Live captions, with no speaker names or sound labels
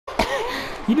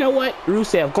You know what,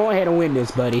 Rusev, go ahead and win this,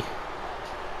 buddy.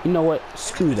 You know what?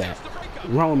 Screw that.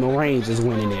 Roman Reigns is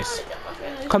winning this.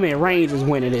 Come here, Reigns is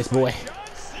winning this, boy.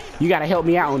 You gotta help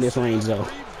me out on this, Reigns, though.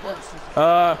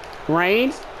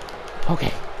 Reigns?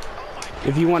 Okay.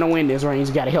 If you want to win this, Reigns,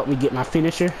 you gotta help me get my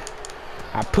finisher.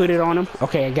 I put it on him.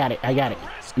 Okay, I got it. I got it.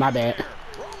 My bad.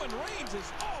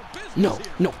 No,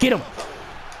 no, get him.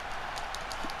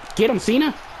 Get him,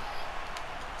 Cena.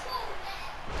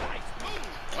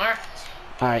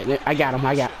 Alright, I got him.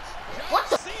 I got him. What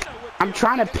the? I'm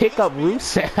trying to pick up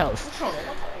Rusev.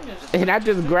 And I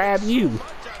just grabbed you.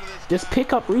 Just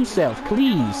pick up Rusev,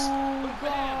 please.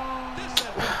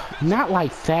 Not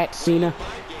like that, Cena.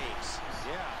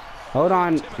 Hold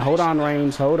on,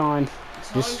 Reigns. Hold on.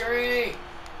 Just...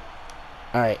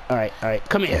 Alright.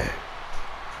 Come here.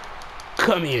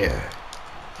 Come here.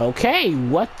 Okay,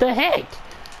 what the heck?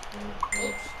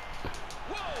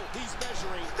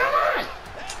 Come on.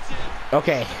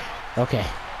 Okay.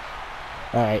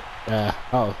 Alright,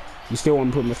 oh, you still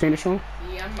want to put my finish on?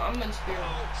 Yeah, I'm in spiral.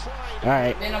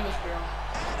 Alright. Then I'm in spiral.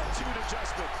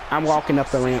 I'm walking up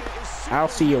the ramp. I'll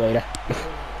see you later.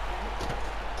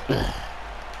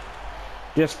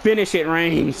 Just finish it,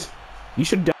 Reigns. You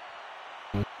should die.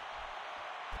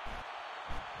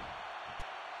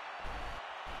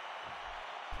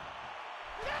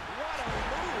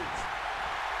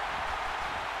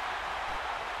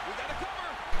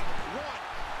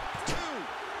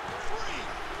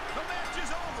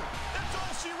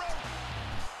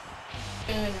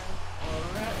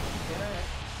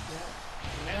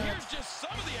 Here's just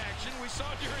some of the action we saw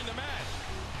during the match.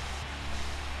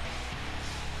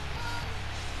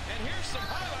 And here's some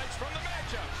highlights from the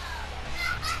matchup.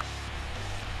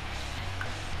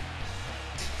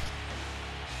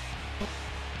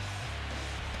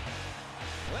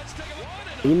 Let's take a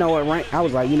look. You know what, I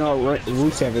was like, you know what,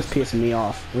 Rusev is pissing me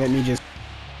off. Let me just...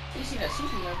 You see that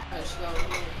Superman punch though?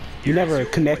 You never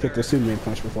connected the Superman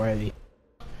punch before, have you?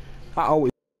 I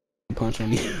always punch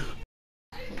on you.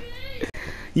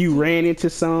 You ran into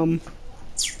some.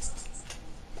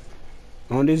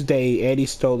 On this day, Eddie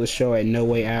stole the show at No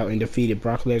Way Out and defeated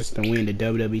Brock Lesnar to win the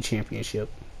WWE Championship.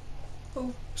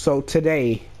 Who? So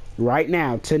today, right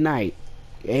now, tonight,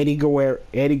 Eddie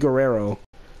Guerrero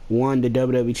won the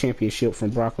WWE Championship from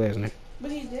Brock Lesnar.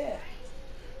 But he's dead.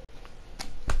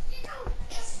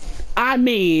 I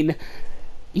mean,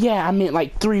 yeah, I meant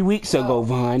like 3 weeks ago,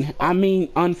 Vaughn. I mean,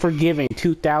 Unforgiven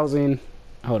 2000.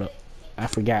 Hold up, I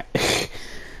forgot.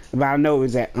 But I know it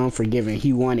was at Unforgiven.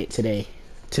 He won it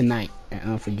tonight at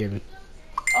Unforgiven.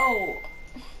 Oh.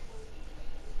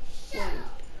 Wait.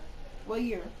 What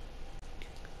year?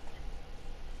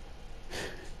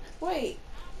 Wait.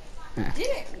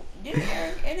 Didn't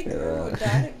Eddie Guerrero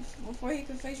die before he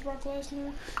could face Brock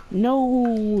Lesnar? No.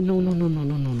 Oh, you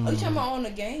talking about on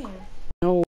the game?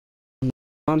 No.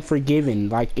 Unforgiven.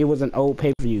 Like, it was an old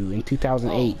pay-per-view in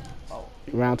 2008. Oh.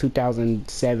 Around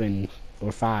 2007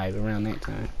 or 5, around that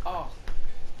time. Oh.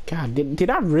 God, did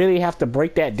I really have to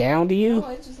break that down to you? No,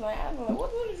 it's just like, I'm like,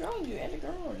 what is wrong with you? Eddie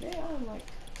Guerrero dead? I'm like...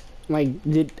 Like,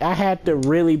 I had to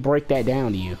really break that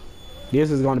down to you. This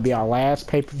is going to be our last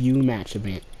pay-per-view match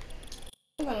event.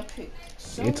 I'm gonna pick...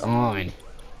 It's on.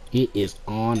 It is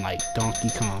on like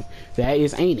Donkey Kong. That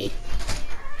is Annie.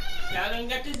 Y'all done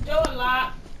got this door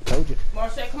locked. Told you.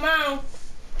 Marcel, come on.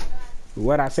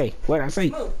 What'd I say?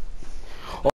 Move.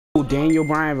 Oh, Daniel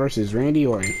Bryan versus Randy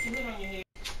Orton.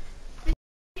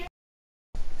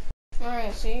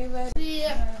 Alright, see you later.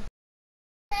 Yeah.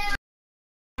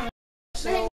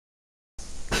 So,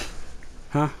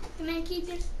 huh? can I keep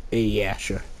this? Yeah,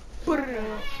 sure. Put it in.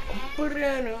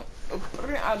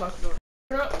 I locked the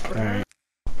door. Alright.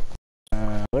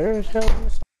 Where's hell?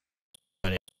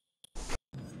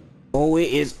 Oh, it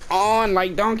is on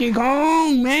like Donkey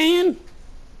Kong, man.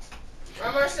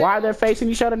 Why they're facing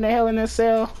each other in the Hell in a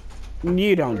Cell?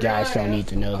 You guys don't need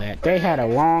to know that. They had a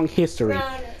long history.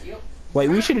 Wait,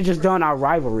 we should have just done our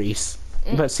rivalries.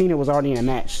 But Cena was already in a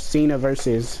match. Cena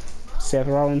versus Seth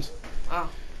Rollins.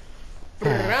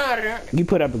 You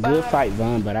put up a good fight,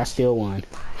 Vaughn, but I still won.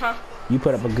 Huh? You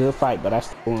put up a good fight, but I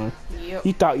still won. Yep.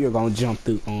 You thought you were gonna jump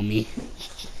through on me.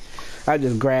 I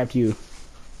just grabbed you.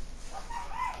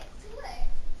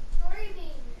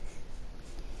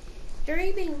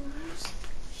 Three beans.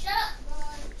 Shut up,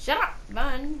 Bun. Shut up,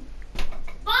 Bun.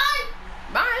 Bun!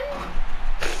 Bun?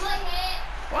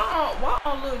 Why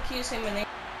all little kids say my name?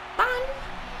 Bun?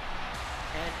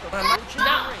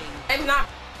 No, it's not.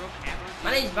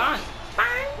 My name's Bun.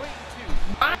 Bun?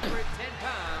 Bun?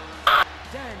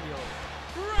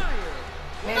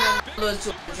 Man, I'm a little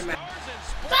too dramatic.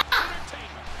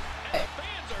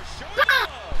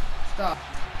 Stop.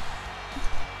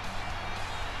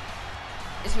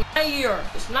 It's my year.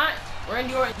 It's not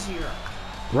Randy Orton's year.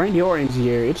 Randy Orton's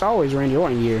year. It's always Randy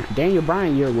Orton's year. Daniel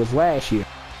Bryan year was last year.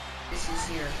 This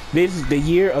is year. This is the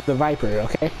year of the Viper,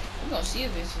 okay? We're gonna see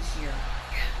if this is year.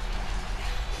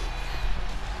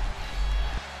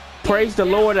 Praise the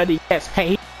Lord of the yes.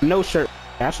 Hey, no shirt.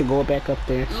 I should go back up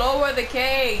there. Lower the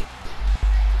cage.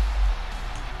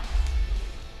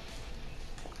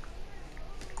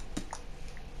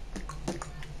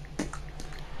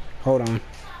 Hold on.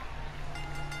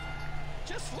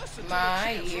 Just listen to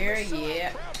My the chants ear, from the sellout yeah.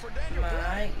 crowd for Daniel My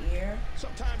Bryan. ear.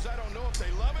 Sometimes I don't know if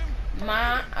they love him.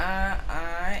 My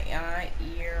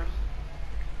ear.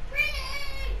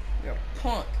 You're a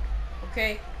punk.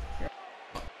 Okay?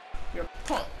 You're a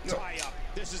punk. You're Tie up.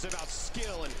 This is about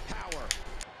skill and power.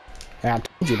 I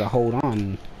told you to hold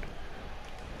on.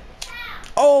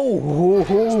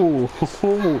 Oh!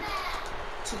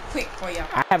 too quick for you.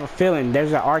 I have a feeling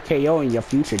there's an RKO in your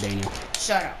future, Daniel.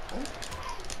 Shut up.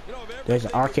 There's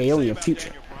an RKO in your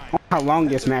future. I don't know how long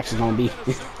this match is gonna be.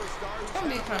 It's gonna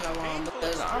be kind of long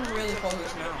because I'm really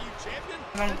focused now.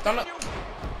 I'm gonna.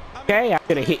 Okay, I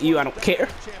could have hit you. I don't care.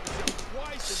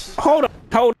 Hold on.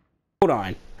 Hold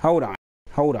on. Hold on.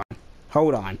 Hold on.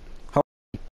 Hold on. Hold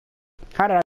on. How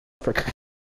did I forget?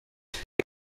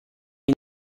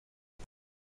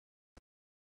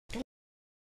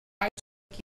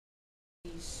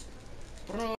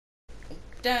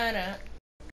 Da-da.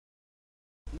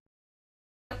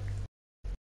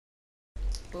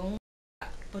 Boom.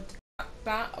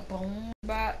 Boom.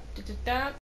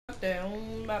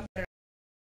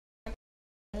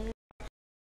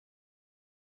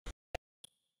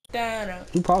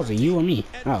 Who paused it? You or me?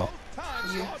 Oh.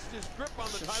 You.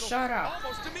 Shut up.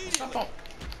 Stop on.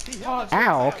 Pause.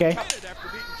 Ow, okay.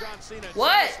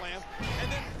 What?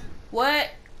 What?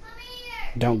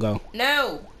 Don't go.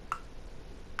 No.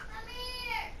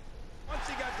 Once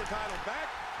he got the title back,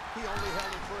 he only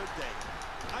held it for a day.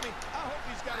 I mean, I hope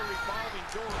he's got a revolving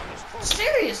door on his trophy.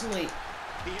 Seriously.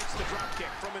 He hits the drop kick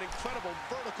from an incredible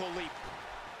vertical leap.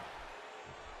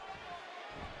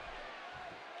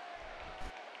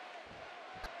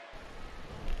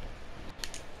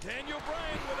 Daniel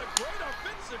Bryan with a great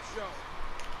offensive show.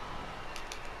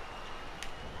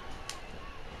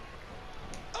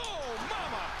 Oh,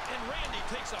 mama! And Randy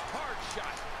takes a hard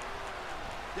shot.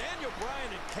 Daniel Bryan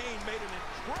and Kane made an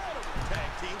incredible tag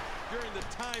team during the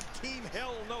time Team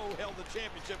Hell No held the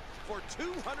championship for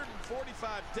 245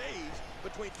 days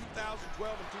between 2012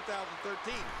 and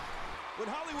 2013. When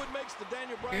Hollywood makes the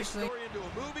Daniel Bryan story into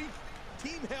a movie,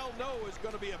 Team Hell No is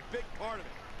going to be a big part of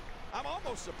it. I'm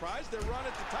almost surprised their run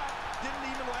at the top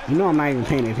didn't even last. You know I'm not even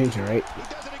paying attention, right? He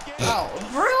does it again. Oh,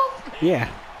 for real? Yeah.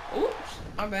 Oops.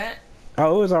 My bad.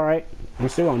 Oh, it was alright. I'm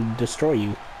still gonna destroy you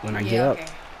when I get up. Okay.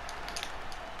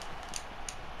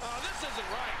 This isn't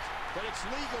right, but it's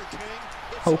legal, King.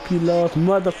 It's Hope you all love legal.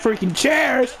 mother freaking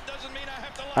chairs. That doesn't mean I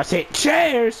have to I like said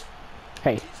chairs.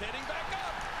 Hey. He's heading back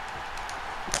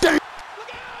up. Dang.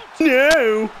 Look out!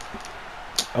 No.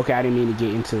 Okay, I didn't mean to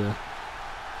get into.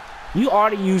 You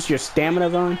already used your stamina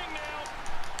gun.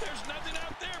 There's nothing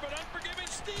out there but unforgiving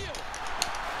steel.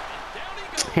 And down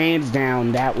he goes. Hands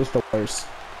down, that was the worst.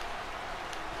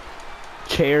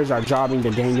 Chairs are jobbing to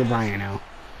Daniel Bryan now.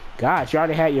 Gosh, you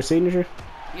already had your signature?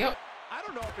 Yep. I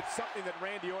don't know if it's something that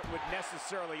Randy Orton would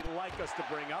necessarily like us to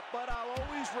bring up, but I'll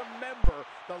always remember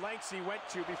the lengths he went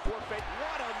to before fate.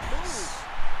 What a move!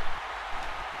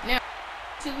 Now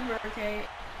to the barricade.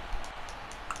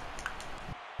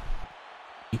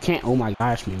 You can't oh my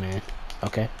gosh me, man.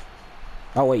 Okay.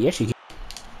 Oh wait, yes you can.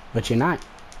 But you're not.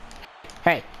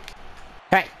 Hey.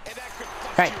 Hey. And that could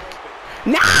Hey. bust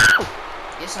you open. No!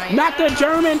 Yes, I am. Not the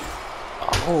German!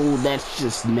 Oh, that's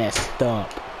just messed up.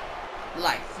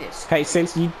 Like this. Hey,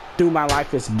 since you threw my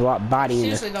lifeless body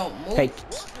in Seriously, the... don't move. Hey,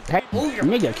 hey, Move your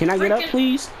nigga, can I get up, freaking-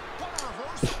 please?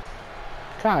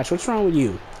 Gosh, what's wrong with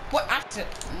you? What? I said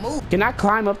move. Can I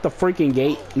climb up the freaking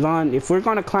gate, Lon? If we're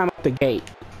gonna climb up the gate,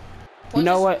 you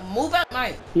know what? Move out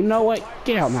my. You know what?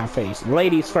 Get out my face.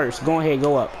 Ladies first. Go ahead,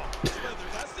 go up. I see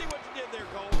what you did there,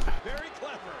 Cole. Very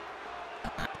clever.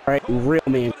 All right, real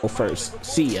man go first.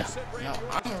 See ya. No,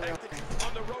 I'm a real.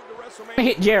 On the road to WrestleMania.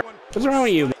 Hey, Jerry, what's wrong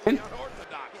with you, man?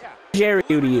 Unorthodox. Yeah. Jerry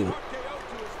do to you? RKO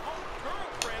to his own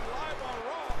girlfriend live on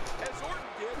Raw, as Orton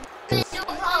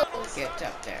did. Get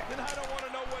up there. Then I don't want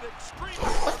to know what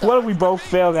extreme. What if we both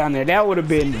fell down there? That would have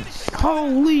been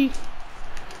holy.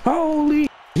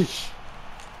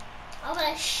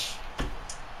 Okay, shh.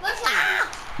 What's up?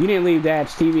 You didn't leave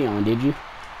Dad's TV on, did you?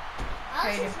 I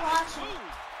was just watching.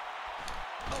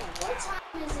 What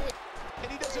time is it?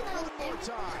 And he does it one more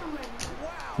time. Wow.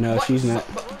 No, What? she's not.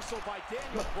 Reversal by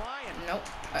Daniel Bryan. Nope.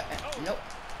 Nope.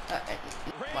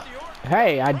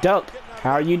 Hey, I ducked.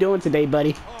 How are you doing today,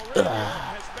 buddy?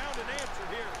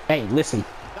 Hey, listen.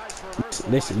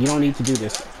 Listen, you don't need to do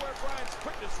this.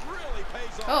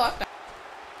 Oh,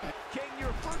 King, you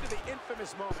referred to the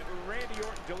infamous moment when Randy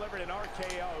Orton delivered an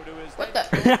RKO to his what the?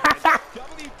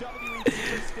 WWE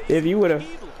superstar If you would have.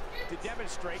 to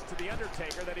demonstrate to the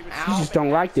Undertaker that he was. You just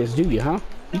don't like this, do you, huh?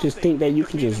 You just think that you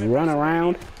can just run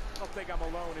around, I don't think I'm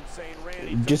alone in saying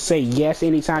Randy just say yes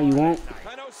anytime you want,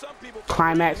 I know some people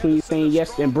climax when you say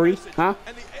yes and breathe, huh?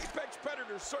 and the Apex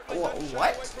Predator certainly What? doesn't shy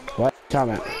What? away from those. What?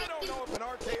 Talking about? I don't know if an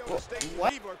RKO to Stacy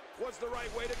What? Weaver was the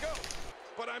right way to go,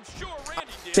 but I'm sure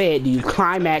Randy did. Said you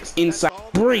climax inside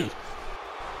breathe.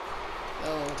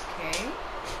 Okay.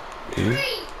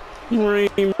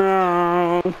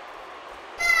 Rebound.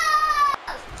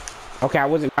 Okay, I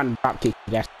wasn't trying to drop kick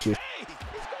you, that's true. Hey, he's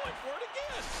going for it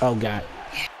again. Oh god.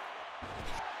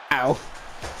 Ow.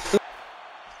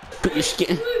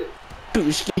 Booshkin.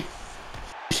 Booshkin.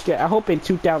 Booshkin. I hope in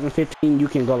 2015 you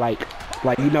can go like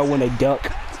you know when they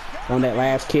duck on that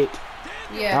last kick.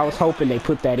 Yeah. I was hoping they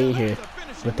put that in here,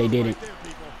 but they didn't.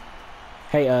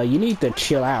 Hey, you need to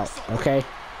chill out, okay?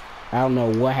 I don't know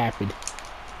what happened.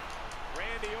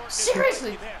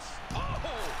 Seriously.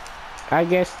 I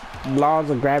guess laws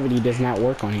of gravity does not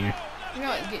work on here. You know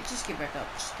what? Just get back up.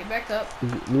 Just get back up.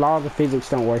 Laws of physics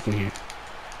don't work in here.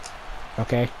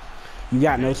 Okay? You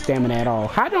got no stamina at all.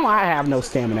 How do I have no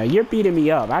stamina? You're beating me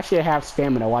up. I should have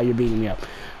stamina while you're beating me up.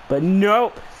 But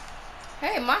nope.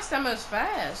 Hey, my stamina's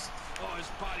fast. Oh, his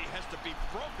body has to be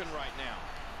broken right now.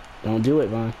 Don't do it,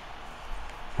 Vaughn.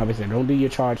 Obviously, don't do your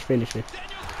charge finisher.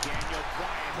 Daniel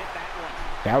Bryan hit that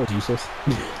one. That was useless.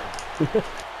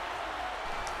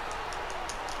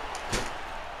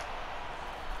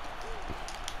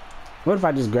 What if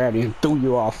I just grabbed you and threw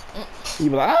you off?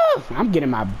 You be like, oh, I'm getting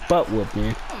my butt whooped,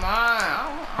 man. Come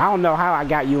on. I don't know how I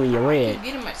got you in your red. I'm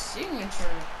getting my signature.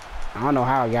 I don't know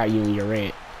how I got you in your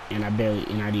red, and I didn't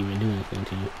even do anything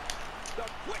to you. The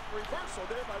quick reversal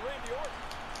there by Randy Orton.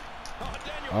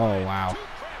 Daniel Oh Bryan wow, too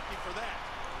crafty for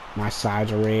that. my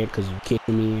sides are red because you kicked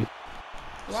me in.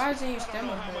 Why isn't your I don't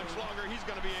know stamina how much better? longer he's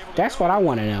going to be able to That's go. what I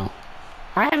want to know.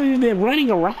 I haven't even been running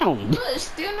around. Look, it's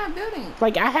still not building.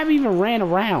 Like, I haven't even ran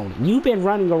around. You've been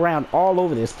running around all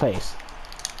over this place.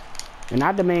 And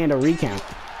I demand a recount.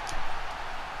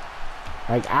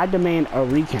 Like, I demand a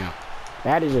recount.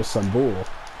 That is just some bull.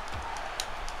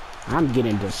 I'm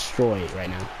getting destroyed right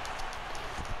now.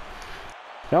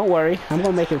 Don't worry. I'm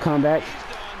going to make a comeback.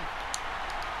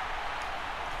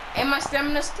 And my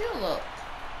stamina's still up.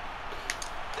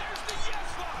 There's the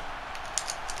yes lock.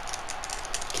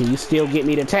 Can you still get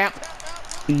me to tap?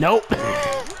 Nope.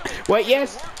 Wait,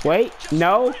 yes. Wait,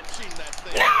 no.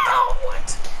 No!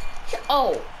 What?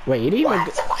 Oh. Wait, it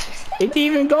didn't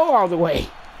even go all the way.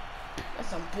 That's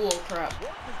some bull crap.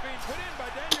 Work is being put in by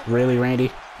Daniel. Really,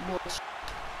 Randy? Bullshit.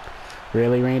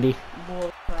 Really, Randy?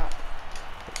 Bull crap.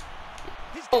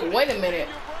 Oh, wait a minute.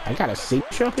 I got a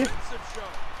signature up here?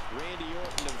 Randy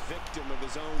Orton, the victim of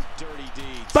his own dirty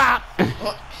deeds. Bop!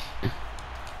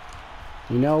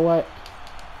 You know what?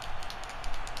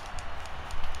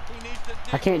 He needs to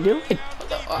I can't do it.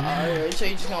 So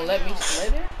you just gonna let me lay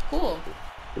there? Cool.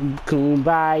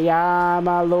 Kumbaya,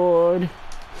 my lord.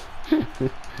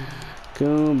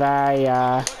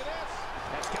 Kumbaya.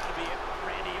 That's gotta be it.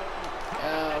 Randy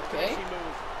Orton. Okay.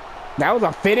 That was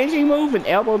a finishing move, an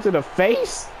elbow to the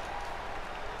face?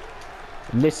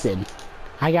 Listen,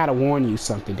 I gotta warn you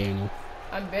something, Daniel.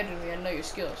 I'm better than you. I know your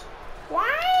skills.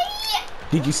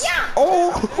 Did you see?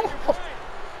 Oh!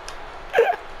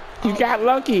 You got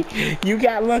lucky. You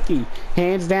got lucky.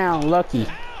 Hands down, lucky.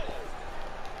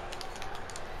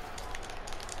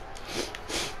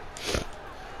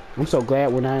 I'm so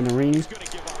glad we're not in the ring. He's gonna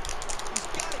give up. He's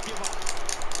gotta give up.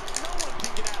 No one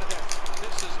can get out of this.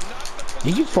 This is not the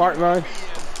Did you fart, Ron?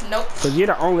 Nope. Because you're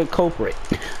the only culprit.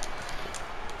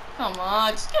 Come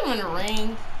on, just get him in the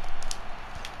ring.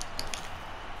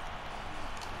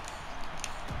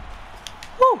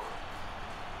 Woo!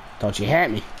 Thought you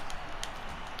had me.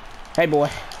 Hey, boy.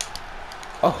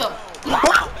 Oh.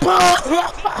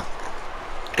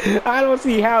 I don't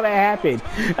see how that happened.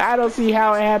 I don't see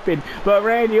how it happened. But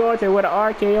Randy Orton with an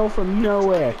RKO from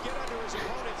nowhere. get under his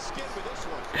opponent's skin with this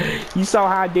one. You saw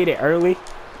how I did it early?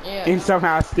 Yeah. And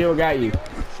somehow I still got you.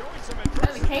 Showing some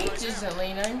The cage isn't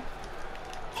leaning.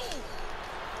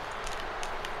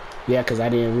 Yeah, because I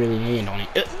didn't really land on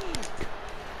it.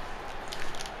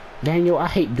 Daniel, I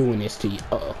hate doing this to you.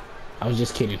 Uh-oh. I was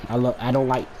just kidding. I don't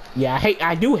like... Yeah,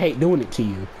 I do hate doing it to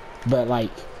you. But, like...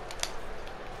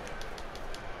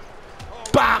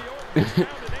 Bop!